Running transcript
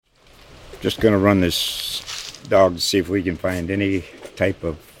Just going to run this dog to see if we can find any type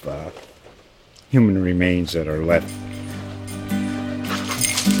of human remains that are left.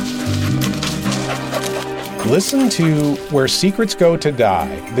 Listen to Where Secrets Go to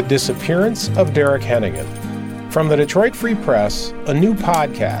Die, The Disappearance of Derek Hennigan. From the Detroit Free Press, a new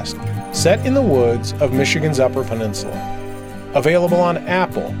podcast set in the woods of Michigan's Upper Peninsula. Available on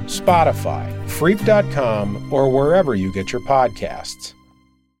Apple, Spotify, Freep.com, or wherever you get your podcasts.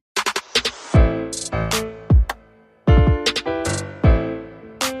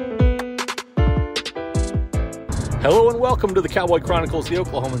 Hello and welcome to the Cowboy Chronicles, the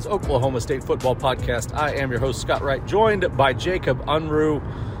Oklahoman's Oklahoma State football podcast. I am your host, Scott Wright, joined by Jacob Unruh.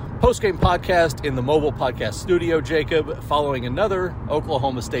 Post-game podcast in the mobile podcast studio, Jacob, following another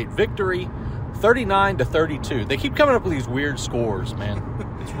Oklahoma State victory, 39-32. They keep coming up with these weird scores, man.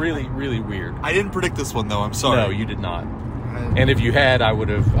 It's really, really weird. I didn't predict this one, though. I'm sorry. No, you did not. And if you had, I would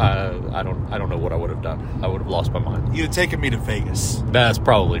have, I don't know what I would have done. I would have lost my mind. You'd have taken me to Vegas. That's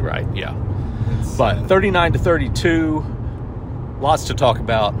probably right, yeah. But 39-32, lots to talk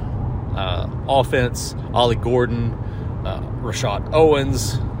about. Offense, Ollie Gordon, Rashad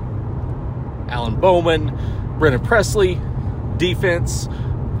Owens, Alan Bowman, Brennan Presley. Defense,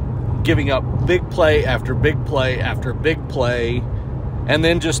 giving up big play after big play after big play, and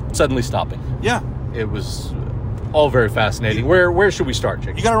then just suddenly stopping. Yeah. It was all very fascinating. Where should we start,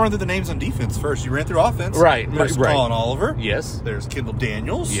 Jake? You got to run through the names on defense first. You ran through offense. Right. There's right. Colin Oliver. Yes. There's Kendall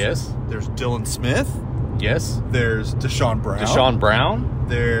Daniels. Yes. There's Dylan Smith. Yes. There's Deshaun Brown. Deshaun Brown.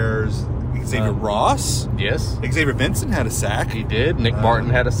 There's Xavier Ross. Yes. Xavier Benson had a sack. He did. Nick Martin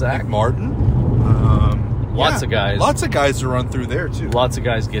had a sack. Nick Martin. Lots of guys. Lots of guys to run through there, too. Lots of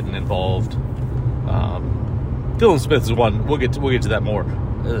guys getting involved. Dylan Smith is one. We'll get to that more.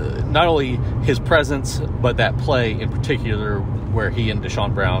 Not only his presence, but that play in particular where he and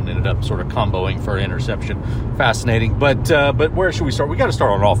Deshaun Brown ended up sort of comboing for an interception. Fascinating. But where should we start? We got to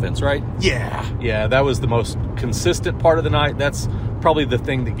start on offense, right? Yeah. Yeah, that was the most consistent part of the night. That's probably the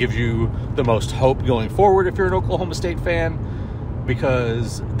thing that gives you the most hope going forward if you're an Oklahoma State fan,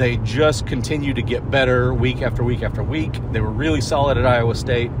 because they just continue to get better week after week after week. They were really solid at Iowa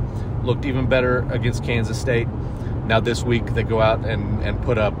State, looked even better against Kansas State. Now this week they go out and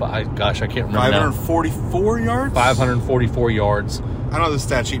put up, I can't remember 544 yards? 544 yards. I don't have the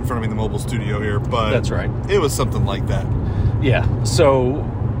stat sheet in front of me in the mobile studio here, but that's right. It was something like that. Yeah, so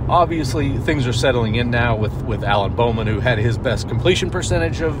obviously things are settling in now with Alan Bowman, who had his best completion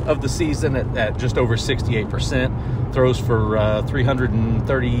percentage of the season at just over 68%. Throws for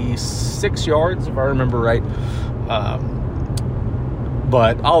 336 yards, if I remember right.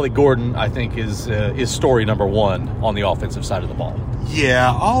 But Ollie Gordon, I think, is story number one on the offensive side of the ball.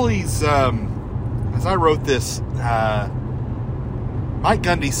 Yeah, Ollie's, as I wrote this, Mike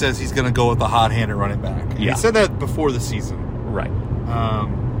Gundy says he's going to go with the hot-handed running back. Yeah. He said that before the season. Right.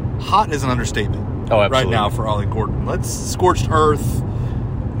 Hot is an understatement. Oh, absolutely. Right now for Ollie Gordon. Let's scorched earth,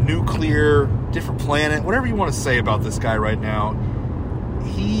 nuclear, different planet, whatever you want to say about this guy right now.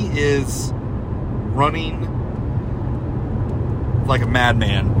 He is running like a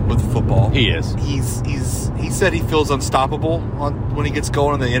madman with football. He is. He said he feels unstoppable when he gets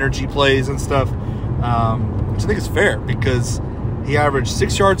going on the energy plays and stuff, which I think is fair because he averaged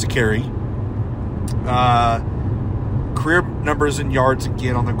 6 yards a carry. Career numbers in yards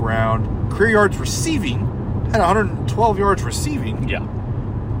again on the ground. Career yards receiving, had 112 yards receiving. Yeah.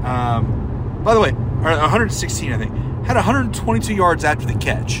 By the way, 116 I think. Had 122 yards after the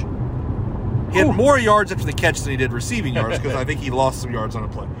catch. He had more yards after the catch than he did receiving yards because I think he lost some yards on a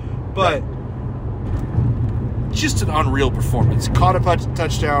play. But just an unreal performance. Caught a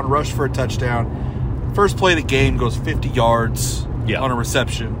touchdown, rushed for a touchdown. First play of the game goes 50 yards on a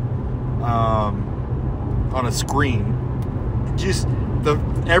reception, on a screen. Just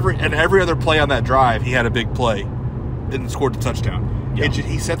every other play on that drive, he had a big play and scored the touchdown. Yeah.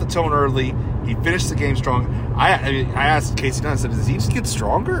 He set the tone early. He finished the game strong. I asked Casey Dunn, I said, does he just get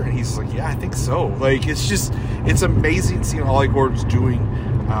stronger? And he's like, yeah, I think so. Like, it's amazing seeing all Gordon's doing.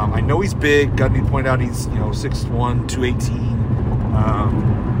 I know he's big. Gundy pointed out he's 6'1", 218.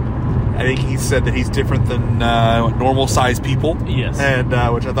 I think he said that he's different than normal size people. Yes. And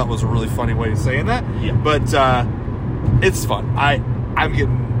which I thought was a really funny way of saying that. Yeah. But it's fun. I'm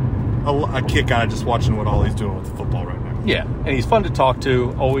getting a kick out of just watching what Ollie's doing with the football right now. Yeah, and he's fun to talk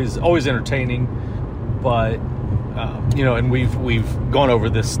to, always entertaining. But and we've gone over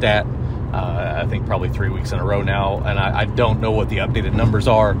this stat, I think probably 3 weeks in a row now, and I don't know what the updated numbers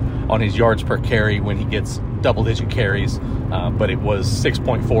are on his yards per carry when he gets double-digit carries, but it was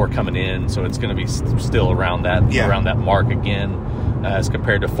 6.4 coming in, so it's going to be still around that mark again, as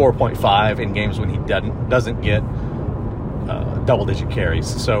compared to 4.5 in games when he doesn't get double-digit carries.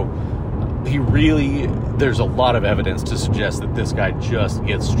 So there's a lot of evidence to suggest that this guy just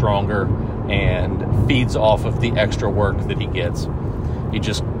gets stronger and feeds off of the extra work that he gets. He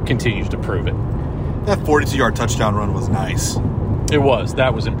just continues to prove it. That 42-yard touchdown run was nice.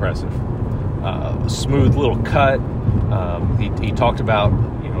 That was impressive. Smooth little cut. He talked about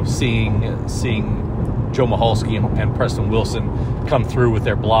seeing Joe Mahalski and Preston Wilson come through with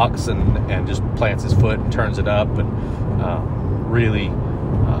their blocks and just plants his foot and turns it up, and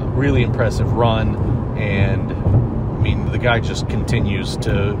really impressive run. And I mean, the guy just continues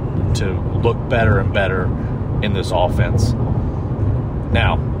to look better and better in this offense.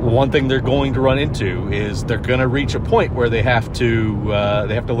 Now, one thing they're going to run into is they're going to reach a point where they have to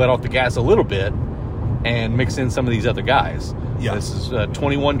let off the gas a little bit and mix in some of these other guys. Yeah. This is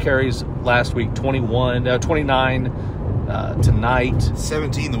 21 carries last week, 29 tonight.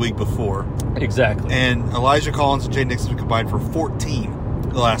 17 the week before. Exactly. And Elijah Collins and Jay Nixon combined for 14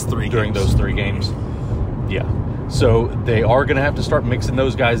 the last 3 games. During those 3 games. Yeah. So they are going to have to start mixing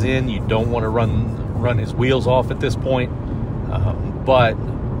those guys in. You don't want to run his wheels off at this point. But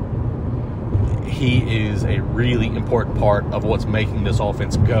he is a really important part of what's making this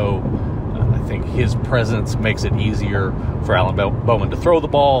offense go. I think his presence makes it easier for Alan Bowman to throw the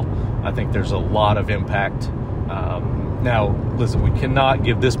ball. I think there's a lot of impact. Now, listen, we cannot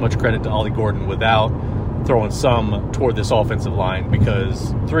give this much credit to Ollie Gordon without throwing some toward this offensive line,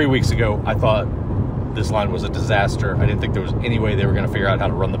 because 3 weeks ago I thought this line was a disaster. I didn't think there was any way they were going to figure out how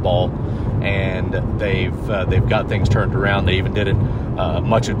to run the ball, and they've got things turned around. They even did it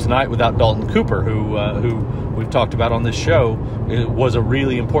much of tonight without Dalton Cooper, who we've talked about on this show. It was a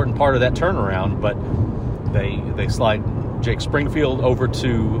really important part of that turnaround, but they slide Jake Springfield over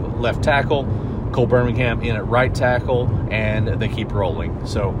to left tackle, Cole Birmingham in at right tackle, and they keep rolling.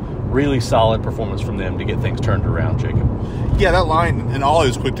 So really solid performance from them to get things turned around, Jacob. Yeah, that line, and Ollie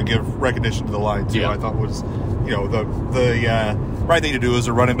was quick to give recognition to the line too. Yeah. I thought was, the right thing to do as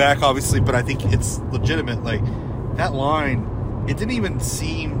a running back, obviously, but I think it's legitimate. Like, that line, it didn't even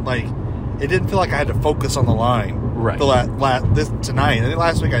seem like, it didn't feel like I had to focus on the line. Right. This tonight. I think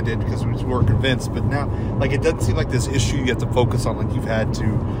last week I did because we were convinced, but now, like, it doesn't seem like this issue you have to focus on like you've had to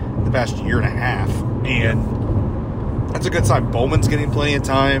the past year and a half, and that's a good sign. Bowman's getting plenty of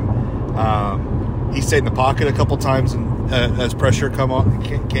time. He stayed in the pocket a couple times, and as pressure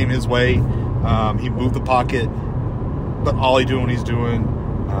came his way, he moved the pocket. But Ollie doing what he's doing.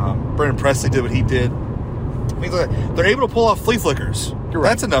 Brendan Presley did what he did. Things like that. They're able to pull off flea flickers. You're right.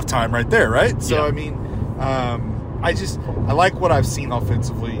 That's enough time right there, right? So Yeah. I mean, I like what I've seen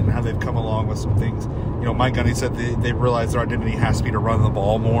offensively and how they've come along with some things. Mike Gundy said they realize their identity has to be to run the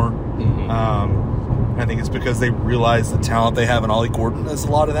ball more. Mm-hmm. I think it's because they realize the talent they have in Ollie Gordon is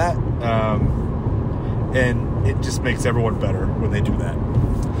a lot of that. And it just makes everyone better when they do that.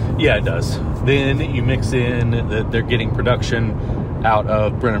 Yeah, it does. Then you mix in that they're getting production out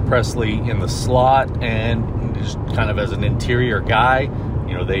of Brennan Presley in the slot and just kind of as an interior guy.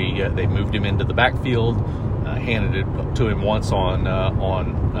 They moved him into the backfield, handed it to him once on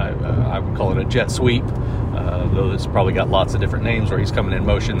I would call it a jet sweep, though it's probably got lots of different names, where he's coming in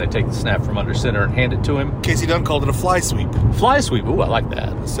motion. They take the snap from under center and hand it to him. Casey Dunn called it a fly sweep. Fly sweep. Ooh, I like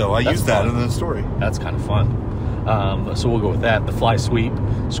that. So I used that in the story. That's kind of fun. So we'll go with that. The fly sweep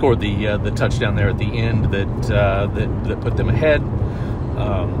scored the touchdown there at the end that put them ahead.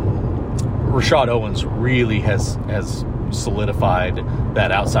 Rashad Owens really has solidified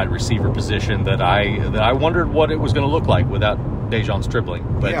that outside receiver position that I wondered what it was going to look like without Dejon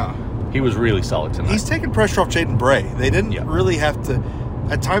Stribling. But yeah. He was really solid tonight. He's taking pressure off Jaden Bray. They didn't really have to.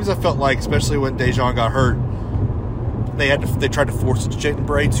 At times, I felt like, especially when Dejon got hurt, they tried to force it to Jaden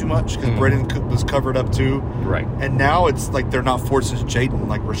Bray too much because Braden was covered up too. Right. And now it's like they're not forcing it to Jaden.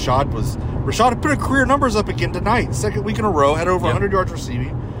 Like Rashad had put career numbers up again tonight. Second week in a row, had over 100 yards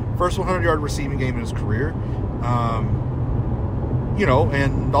receiving. First 100-yard receiving game in his career.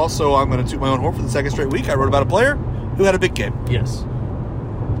 And also I'm going to toot my own horn for the second straight week. I wrote about a player who had a big game. Yes.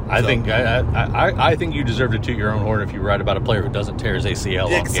 I think you deserve to toot your own horn if you write about a player who doesn't tear his ACL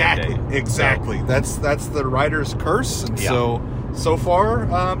on game day. Exactly. So, that's the writer's curse. And so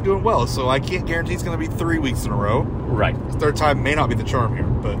far, I'm doing well. So I can't guarantee it's going to be 3 weeks in a row. Right. The third time may not be the charm here,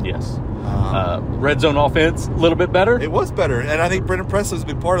 but yes. Red zone offense, a little bit better. It was better, and I think Brendan Presley was a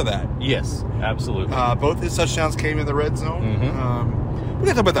big part of that. Yes, absolutely. Both his touchdowns came in the red zone. We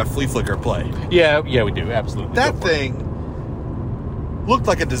got to talk about that flea flicker play. Yeah, we do. Absolutely. That thing, looked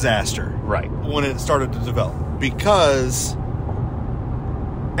like a disaster. Right. When it started to develop, because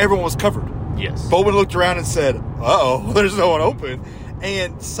everyone was covered. Yes. Bowman looked around and said, "Uh-oh, there's no one open."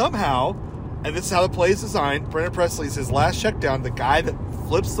 And somehow, and this is how the play is designed, Brennan Presley's his last check down, the guy that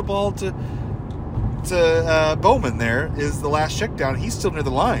flips the ball to Bowman there is the last check down. He's still near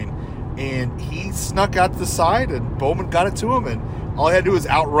the line. And he snuck out to the side, and Bowman got it to him, and all he had to do was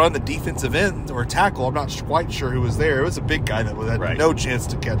outrun the defensive end or tackle. I'm not quite sure who was there. It was a big guy that had no chance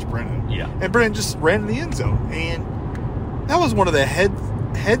to catch Brennan. Yeah. And Brennan just ran in the end zone. And that was one of the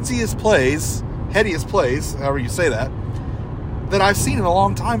headiest plays, however you say that I've seen in a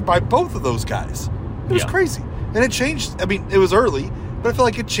long time by both of those guys. It was crazy. And it changed. I mean, it was early, but I feel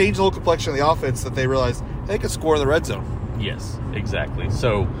like it changed the whole complexion of the offense that they realized they could score in the red zone. Yes, exactly.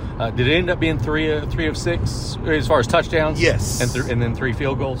 So, did it end up being three of 6 as far as touchdowns? Yes. And then 3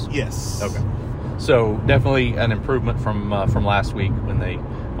 field goals? Yes. Okay. So, definitely an improvement from last week when they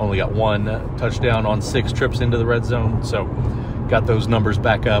only got 1 touchdown on 6 trips into the red zone. So, got those numbers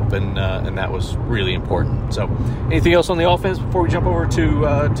back up, and that was really important. So, anything else on the offense before we jump over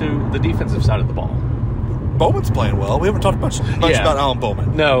to the defensive side of the ball? Bowman's playing well. We haven't talked much about Alan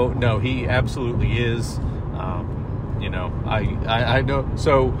Bowman. No, he absolutely is. I know.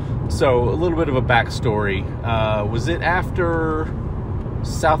 So a little bit of a backstory. Was it after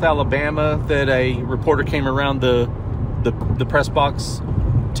South Alabama that a reporter came around the press box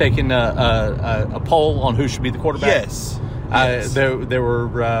taking a poll on who should be the quarterback? Yes. There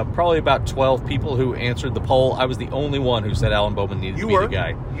were probably about 12 people who answered the poll. I was the only one who said Alan Bowman needed to be the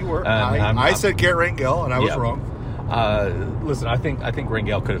guy. You were. I said Garrett Rangel, and I was wrong. Listen, I think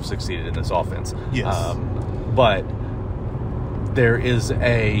Rangel could have succeeded in this offense. Yes. But there is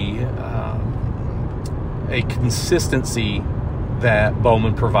a consistency that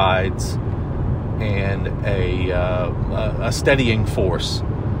Bowman provides, and a steadying force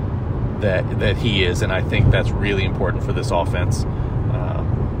that he is, and I think that's really important for this offense.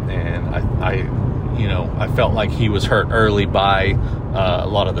 And I felt like he was hurt early by a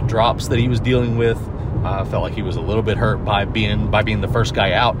lot of the drops that he was dealing with. I felt like he was a little bit hurt by being the first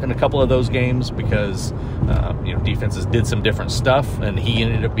guy out in a couple of those games because defenses did some different stuff, and he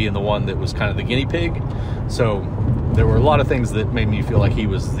ended up being the one that was kind of the guinea pig. So there were a lot of things that made me feel like he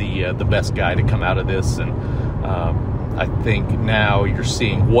was the best guy to come out of this, and I think now you're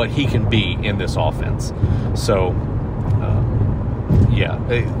seeing what he can be in this offense. So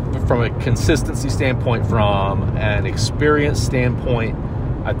from a consistency standpoint, from an experience standpoint,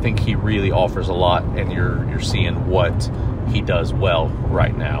 I think he really offers a lot, and you're seeing what he does well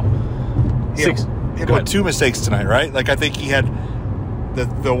right now. He had 2 mistakes tonight, right? Like, I think he had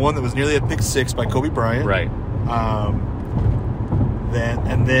the one that was nearly a pick 6 by Kobe Bryant, right? Then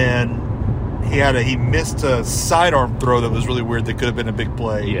he missed a sidearm throw that was really weird. That could have been a big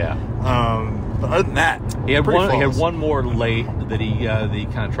play. Yeah. But other than that, he had one more late that he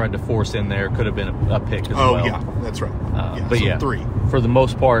kind of tried to force in there. Could have been a pick as well. Oh yeah, that's right. But so yeah, 3 for the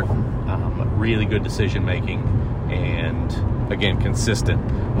most part, really good decision making, and again consistent.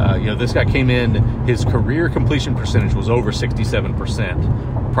 This guy came in, his career completion percentage was over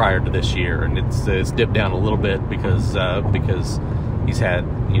 67% prior to this year, and it's dipped down a little bit because he's had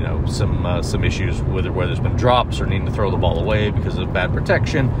some issues where there's been drops or needing to throw the ball away because of bad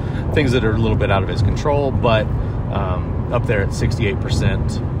protection, things that are a little bit out of his control. But up there at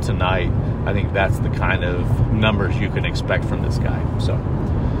 68% tonight, I think that's the kind of numbers you can expect from this guy. So,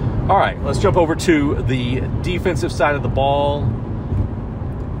 all right, let's jump over to the defensive side of the ball.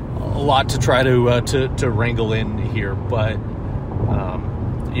 A lot to try to wrangle in here, but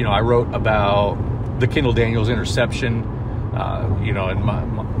I wrote about the Kendall Daniels interception.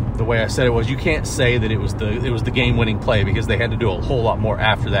 And the way I said it was, you can't say that it was the game-winning play because they had to do a whole lot more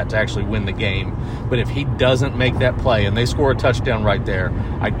after that to actually win the game. But if he doesn't make that play and they score a touchdown right there,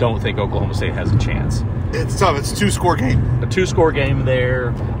 I don't think Oklahoma State has a chance. It's tough. It's a 2-score game. A 2-score game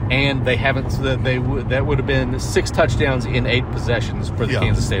there, and they haven't. That would have been 6 touchdowns in 8 possessions for the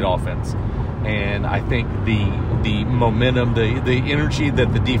Kansas State offense. And I think the momentum, the energy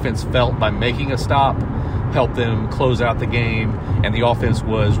that the defense felt by making a stop helped them close out the game, and the offense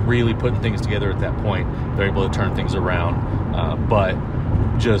was really putting things together at that point. They're able to turn things around, but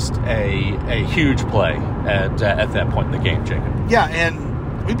just a huge play at that point in the game, Jacob. Yeah,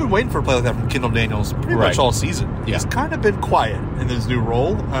 and we've been waiting for a play like that from Kendall Daniels pretty much all season. Yeah. He's kind of been quiet in his new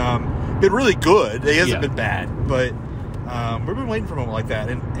role. Been really good. He hasn't been bad, but we've been waiting for him like that.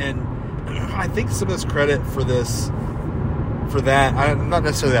 And I think some of this credit for that, not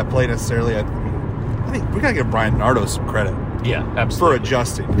necessarily that play necessarily. I think we got to give Brian Nardo some credit. Yeah, absolutely. For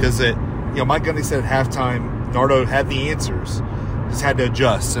adjusting, because Mike Gundy said at halftime Nardo had the answers, just had to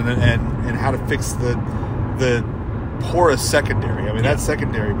adjust and how to fix the porous secondary. I mean, that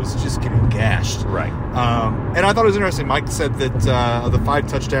secondary was just getting gashed. Right. And I thought it was interesting. Mike said that of the 5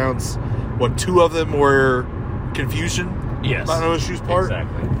 touchdowns, 2 of them were confusion. Yes. On OSU's part.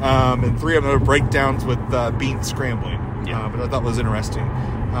 Exactly. And 3 of them were breakdowns with Bean scrambling. Yeah. But I thought was interesting.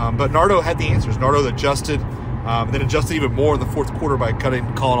 But Nardo had the answers. Nardo adjusted, and then adjusted even more in the fourth quarter by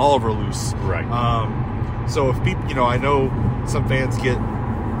calling Oliver loose. Right. So if people, I know some fans get,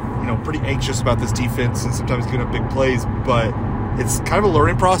 pretty anxious about this defense and sometimes giving up big plays, but it's kind of a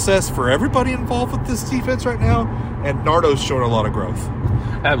learning process for everybody involved with this defense right now, and Nardo's showing a lot of growth.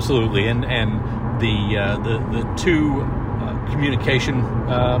 Absolutely, and the 2 communication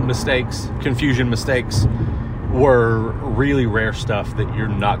confusion mistakes were really rare stuff that you're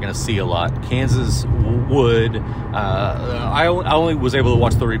not going to see a lot. Kansas would. I only was able to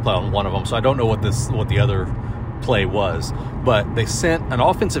watch the replay on one of them, so I don't know what the other play was. But they sent an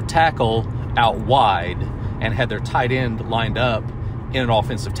offensive tackle out wide and had their tight end lined up in an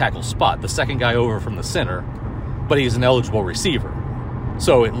offensive tackle spot, the second guy over from the center, but he's an eligible receiver.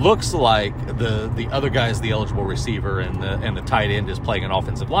 So it looks like the other guy is the eligible receiver, and the tight end is playing an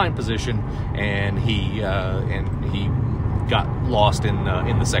offensive line position, and he got lost in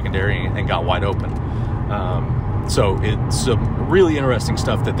the secondary and got wide open. So it's some really interesting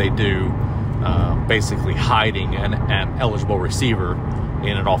stuff that they do, basically hiding an eligible receiver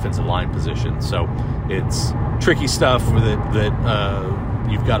in an offensive line position. So it's tricky stuff that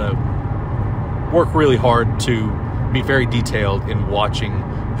you've got to work really hard to be very detailed in watching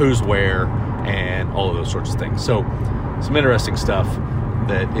who's where and all of those sorts of things. So some interesting stuff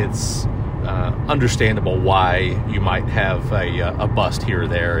that it's understandable why you might have a bust here or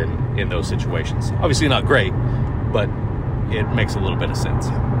there in those situations. Obviously not great, but it makes a little bit of sense.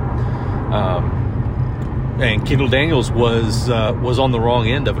 And Kendall Daniels was on the wrong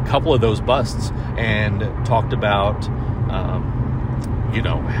end of a couple of those busts and talked about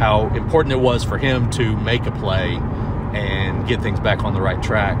how important it was for him to make a play and get things back on the right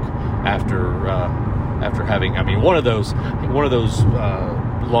track after having. I mean, one of those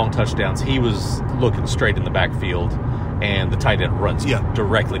long touchdowns, he was looking straight in the backfield, and the tight end runs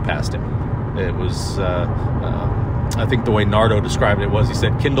directly past him. It was, I think the way Nardo described it was, he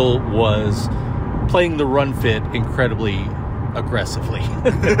said Kendall was playing the run fit incredibly aggressively.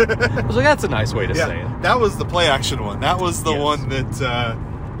 I was like, that's a nice way to say it. That was the play action one. That was the one that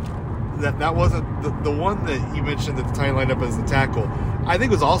that wasn't the one that you mentioned that the tight end lined up as the tackle. I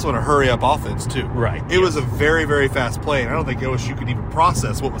think it was also in a hurry up offense too. Right. It was a very, very fast play, and I don't think OSU could even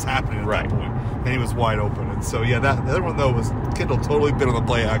process what was happening at that point. And he was wide open. And so the other one though was Kendall totally bit on the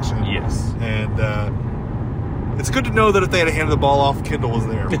play action. Yes. And it's good to know that if they had handed the ball off, Kendall was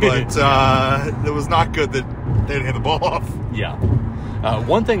there. But it was not good that they had handed the ball off. Yeah.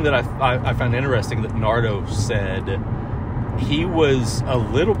 One thing that I found interesting that Nardo said, he was a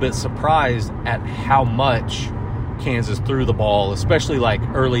little bit surprised at how much Kansas threw the ball, especially like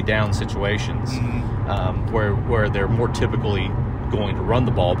early down situations, where they're more typically going to run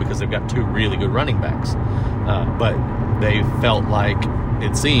the ball because they've got 2 really good running backs. But they felt like,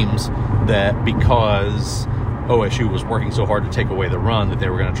 it seems, that because OSU was working so hard to take away the run, that they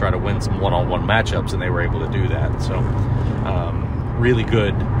were going to try to win some one-on-one matchups, and they were able to do that. So really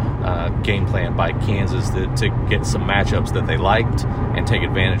good game plan by Kansas to get some matchups that they liked and take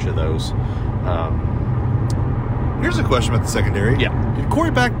advantage of those. Here's a question about the secondary. Yeah. Did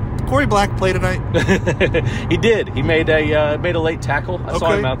Corey Black play tonight? He did. He made a late tackle. I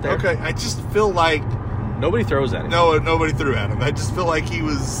saw him out there. Okay. I just feel like nobody throws at him. No, nobody threw at him. I just feel like he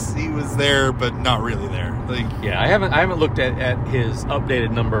was there, but not really there. Like, yeah, I haven't looked at his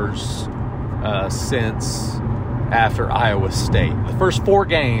updated numbers since after Iowa State. The first 4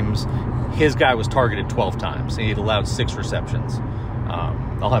 games, his guy was targeted 12 times, and he'd allowed 6 receptions.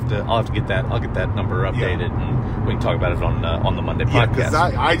 I'll have to get that. I'll get that number updated, and we can talk about it on the Monday podcast. Yeah, because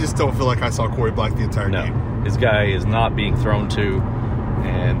I just don't feel like I saw Corey Black the entire game. His guy is not being thrown to,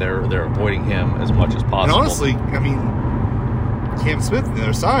 and they're avoiding him as much as possible. And honestly, I mean, Cam Smith on the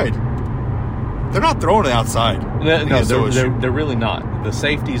other side, they're not throwing it outside. No, they're really not. The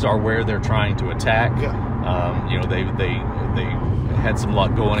safeties are where they're trying to attack. Yeah. They had some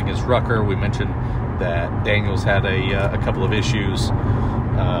luck going against Rucker. We mentioned that Daniels had a couple of issues.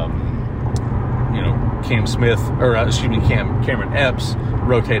 Cameron Epps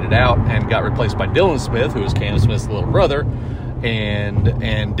rotated out and got replaced by Dylan Smith, who is Cam Smith's little brother. And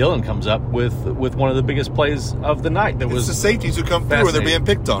Dylan comes up with one of the biggest plays of the night. It's the safeties who come through and they're being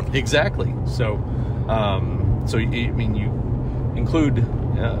picked on. Exactly. So, you include,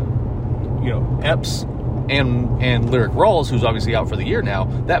 Epps and Lyric Rawls, who's obviously out for the year now,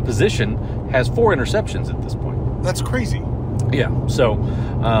 that position has 4 interceptions at this point. That's crazy. Yeah, so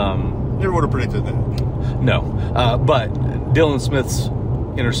Never would have predicted that. no, but Dylan Smith's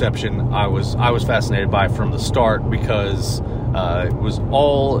interception I was fascinated by from the start, because it was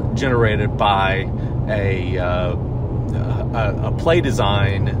all generated by a play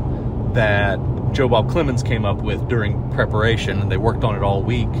design that Joe Bob Clemens came up with during preparation, and they worked on it all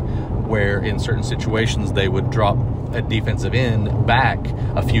week, where in certain situations they would drop a defensive end back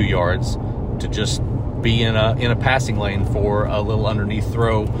a few yards to just be in a passing lane for a little underneath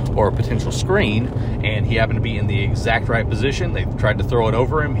throw or a potential screen, and he happened to be in the exact right position. They tried to throw it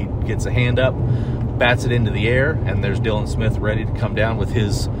over him. He gets a hand up, bats it into the air, and there's Dylan Smith ready to come down with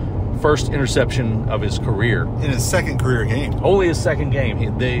his first interception of his career. In his second career game. Only his second game.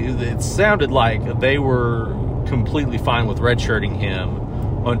 It sounded like they were completely fine with redshirting him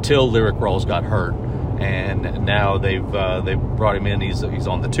until Lyric Rawls got hurt. And now they've brought him in. He's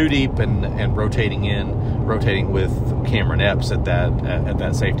on the 2 deep and rotating with Cameron Epps at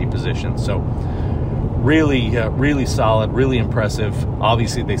that safety position. So really solid, really impressive.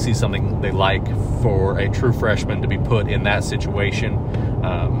 Obviously, they see something they like for a true freshman to be put in that situation.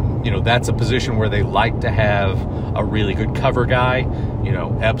 That's a position where they like to have a really good cover guy.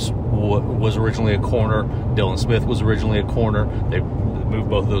 Epps was originally a corner. Dylan Smith was originally a corner. They moved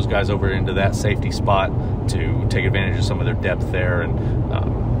both of those guys over into that safety spot to take advantage of some of their depth there. And,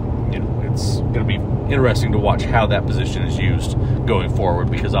 it's going to be interesting to watch how that position is used going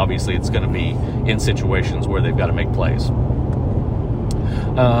forward, because obviously it's going to be in situations where they've got to make plays.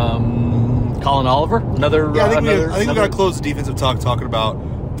 Colin Oliver, another. Yeah, I think we got to close the defensive talk talking about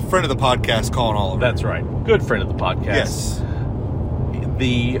the friend of the podcast, Colin Oliver. That's right, good friend of the podcast. Yes.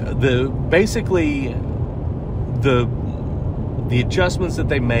 The adjustments that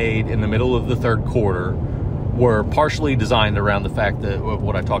they made in the middle of the third quarter were partially designed around the fact that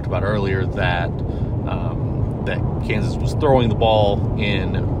what I talked about earlier, that Kansas was throwing the ball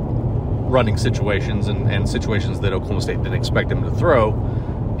in running situations and situations that Oklahoma State didn't expect them to throw,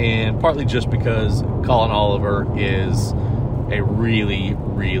 and partly just because Colin Oliver is a really,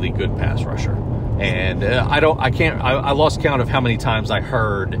 really good pass rusher. And I lost count of how many times I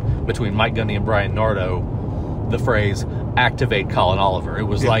heard between Mike Gundy and Brian Nardo the phrase "activate Colin Oliver." It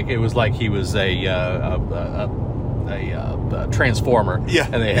was like he was a transformer. Yeah,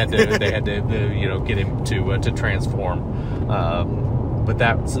 and they had to get him to transform. But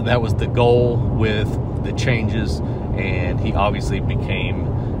that was the goal with the changes, and he obviously became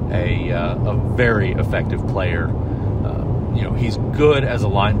a very effective player. He's good as a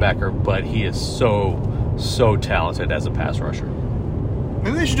linebacker, but he is so talented as a pass rusher.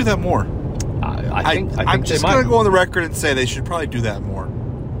 Maybe they should do that more. I think I'm just going to go on the record and say they should probably do that more.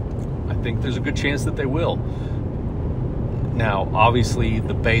 I think there's a good chance that they will. Now, obviously,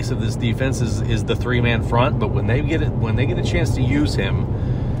 the base of this defense is the 3-man front, but when they get a chance to use him,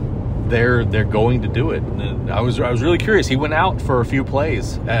 they're going to do it. And I was really curious. He went out for a few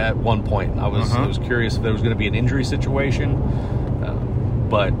plays at one point. I was curious if there was going to be an injury situation,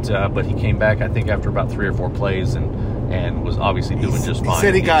 but he came back, I think, after about 3 or 4 plays and was obviously doing just fine. He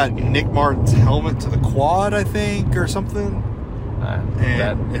said he got Nick Martin's helmet to the quad, I think, or something.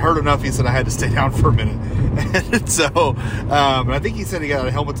 And it hurt enough, he said, I had to stay down for a minute. And so, but I think he said he got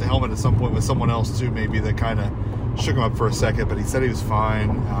a helmet to helmet at some point with someone else too, maybe, that kind of shook him up for a second, but he said he was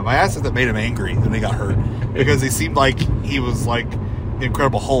fine. I asked if that made him angry when he got hurt, because he seemed like he was like the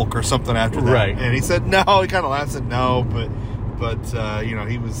Incredible Hulk or something after that. Right. And he said no. He kind of laughed and said no, but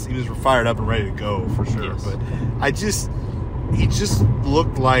he was fired up and ready to go for sure. Yes. But he just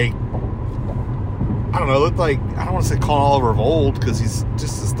looked like, I don't know, I don't want to say Colin Oliver of old, because he's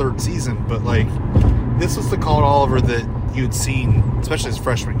just his 3rd season, but like this was the Colin Oliver that you had seen, especially his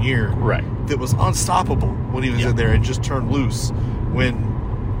freshman year, right? That was unstoppable when he was in there and just turned loose. When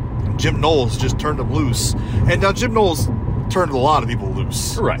Jim Knowles just turned him loose, and now Jim Knowles turned a lot of people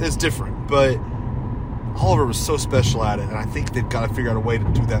loose. Right, it's different, but Oliver was so special at it, and I think they've got to figure out a way to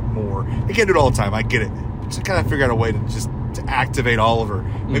do that more. They can't do it all the time, I get it, but to kind of figure out a way to activate Oliver.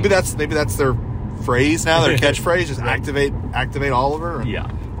 Maybe that's their phrase now, their catchphrase, just activate Oliver.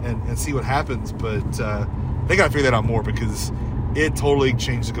 And see what happens. But they got to figure that out more, because it totally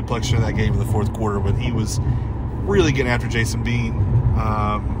changed the complexion of that game in the 4th quarter when he was really getting after Jason Bean.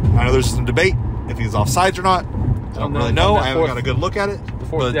 I know there's some debate if he was offsides or not. I don't really know. I haven't got a good look at it. The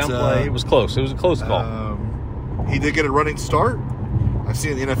 4th down play, it was close. It was a close call. He did get a running start. I've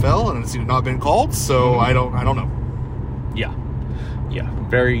seen it in the NFL, and it's not been called, so I don't know. Yeah.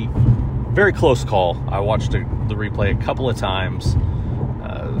 Very, very close call. I watched the replay a couple of times.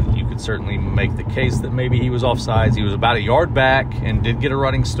 You could certainly make the case that maybe he was offsides. He was about a yard back and did get a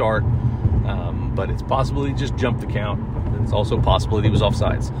running start, but it's possible he just jumped the count. It's also possible that he was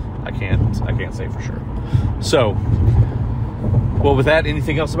offsides. I can't say for sure. So, well, with that,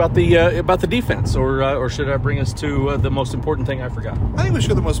 anything else about the defense, or should I bring us to the most important thing I forgot? I think we should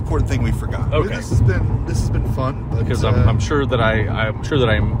go to the most important thing we forgot. Okay, this has been fun because I'm sure that I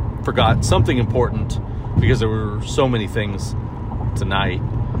forgot something important because there were so many things tonight.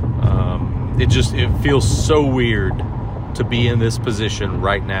 It feels so weird to be in this position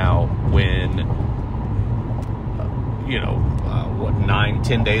right now when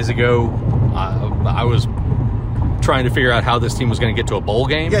 9-10 days ago I was trying to figure out how this team was going to get to a bowl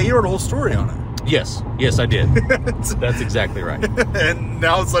game. Yeah, you wrote a whole story on it. Yes, I did. That's exactly right. And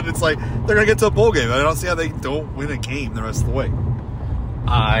now all of a sudden it's like they're going to get to a bowl game. I don't see how they don't win a game the rest of the way.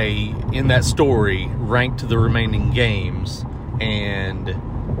 I, in that story, ranked the remaining games, and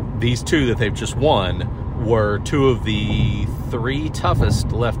these two that they've just won were two of the 3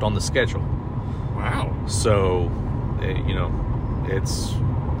 toughest left on the schedule. Wow. So, it's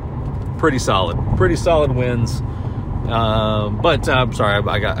pretty solid wins. But I'm sorry,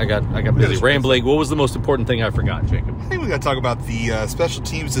 I got busy rambling. What was the most important thing I forgot, Jacob? I think we got to talk about the special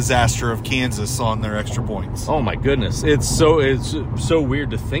teams disaster of Kansas on their extra points. Oh my goodness, it's so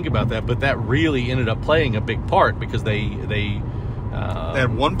weird to think about that, but that really ended up playing a big part because they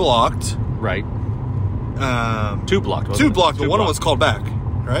had 1 blocked, right? 2 blocked. 2 blocked, but 1 was called back,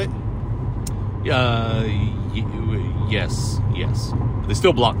 right? Yes. They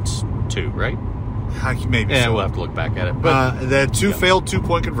still blocked 2, right? Maybe. Yeah, so. We'll have to look back at it. But they had 2 failed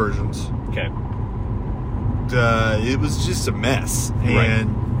 2-point conversions. Okay. It was just a mess, Right.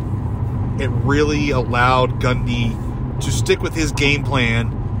 and it really allowed Gundy to stick with his game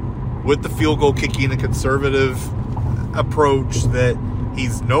plan with the field goal kicking, a conservative approach that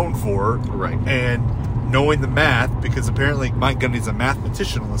he's known for, Right. and knowing the math, because apparently Mike Gundy's a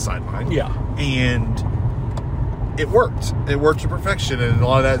mathematician on the sideline. Yeah. And it worked. It worked to perfection, and a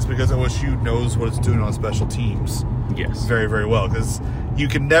lot of that is because OSU knows what it's doing on special teams. Yes. Very, very well, because you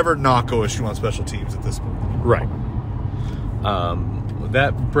can never knock OSU on special teams at this point. Right.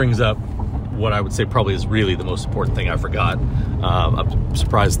 That brings up what I would say probably is really the most important thing I forgot. I'm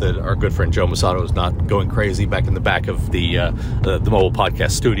surprised that our good friend Joe Masato is not going crazy back in the back of the mobile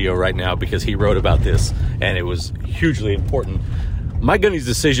podcast studio right now, because he wrote about this, and it was hugely important. Mike Gundy's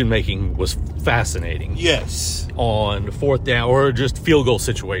decision-making was fascinating. Yes. On 4th down, or just field goal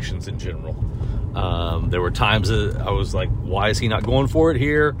situations in general. There were times that I was like, why is he not going for it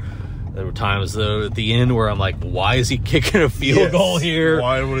here? There were times, though, at the end where I'm like, why is he kicking a field goal here?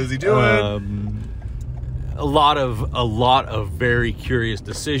 What is he doing? A lot of very curious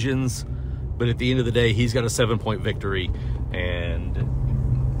decisions, but at the end of the day, he's got a 7-point victory, and,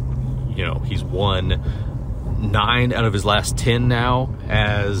 he's won 9 out of his last 10 now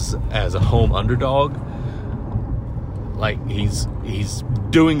as a home underdog. Like, he's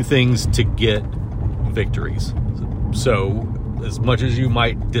doing things to get victories. So as much as you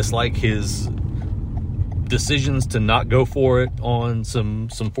might dislike his decisions to not go for it on some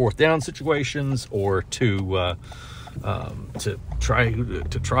 4th down situations, or to try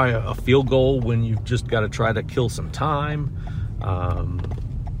a field goal when you've just got to try to kill some time,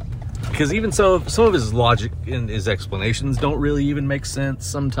 because even some of his logic and his explanations don't really even make sense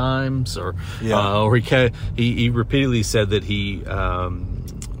sometimes, or he repeatedly said that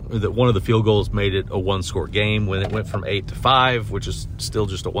that one of the field goals made it a 1-score game when it went from 8 to 5, which is still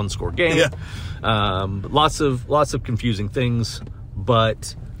just a 1-score game. Yeah. Lots of confusing things,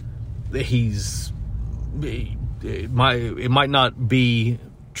 but it might not be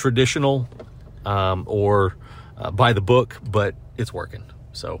traditional or by the book, but it's working.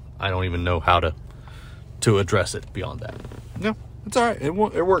 So I don't even know how to address it beyond that. No, it's all right. It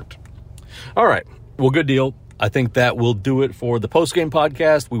worked. All right. Well, good deal. I think that will do it for the post-game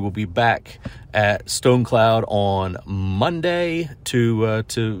podcast. We will be back at Stone Cloud on Monday to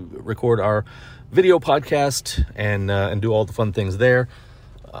record our video podcast and do all the fun things there.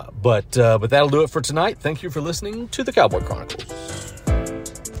 But that'll do it for tonight. Thank you for listening to the Cowboy Chronicles.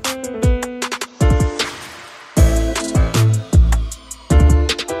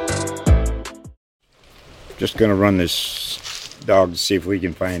 Just going to run this dog to see if we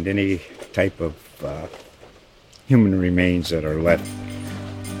can find any type of human remains that are left.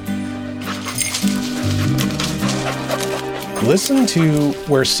 Listen to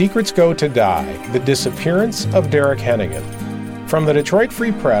Where Secrets Go to Die, The Disappearance of Derek Hennigan. From the Detroit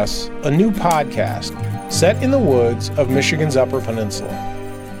Free Press, a new podcast set in the woods of Michigan's Upper Peninsula.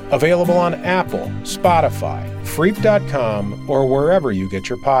 Available on Apple, Spotify, Freep.com, or wherever you get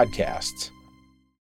your podcasts.